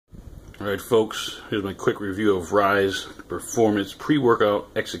Alright folks, here's my quick review of Rise Performance Pre-Workout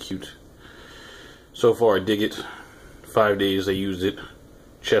Execute. So far I dig it. 5 days I used it.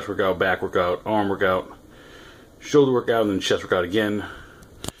 Chest workout, back workout, arm workout, shoulder workout, and then chest workout again.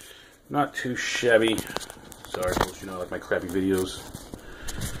 Not too shabby. Sorry folks, you know I like my crappy videos.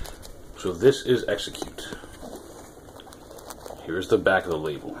 So this is Execute. Here's the back of the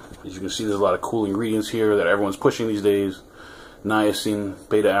label. As you can see, there's a lot of cool ingredients here that everyone's pushing these days. Niacin,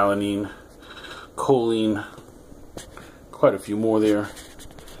 beta-alanine, choline, quite a few more there.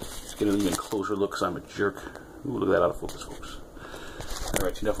 Let's get an even closer look because I'm a jerk. Ooh, look at that out of focus, folks.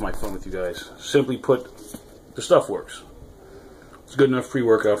 Alright, enough of my fun with you guys. Simply put, the stuff works. It's good enough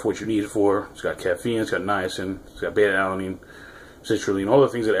pre-workout for what you need it for. It's got caffeine, it's got niacin, it's got beta-alanine, citrulline, all the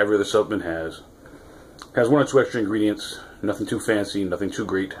things that every other supplement has. It has 1 or 2 extra ingredients. Nothing too fancy, nothing too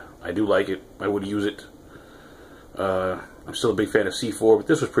great. I do like it. I would use it. I'm still a big fan of C4, but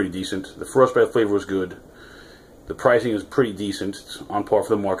this was pretty decent. The frostbite flavor was good. The pricing is pretty decent. It's on par for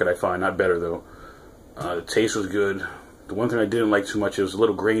the market, I find. Not better, though. The taste was good. The one thing I didn't like too much, it was a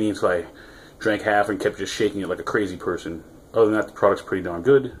little grainy until I drank half and kept just shaking it like a crazy person. Other than that, the product's pretty darn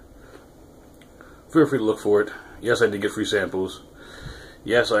good. Feel free to look for it. Yes, I did get free samples.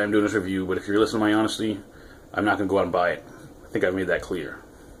 Yes, I am doing this review, but if you're listening to my honesty, I'm not going to go out and buy it. I think I've made that clear.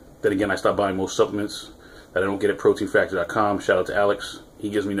 Then again, I stopped buying most supplements that I don't get at proteinfactor.com. Shout out to Alex. He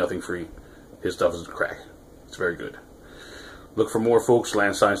gives me nothing free. His stuff is crack. It's very good. Look for more, folks.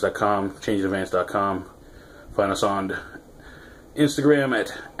 landscience.com, changeadvance.com. Find us on Instagram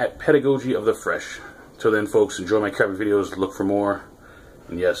at pedagogy of the fresh. Till then, folks, enjoy my crappy videos. Look for more.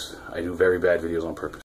 And yes, I do very bad videos on purpose.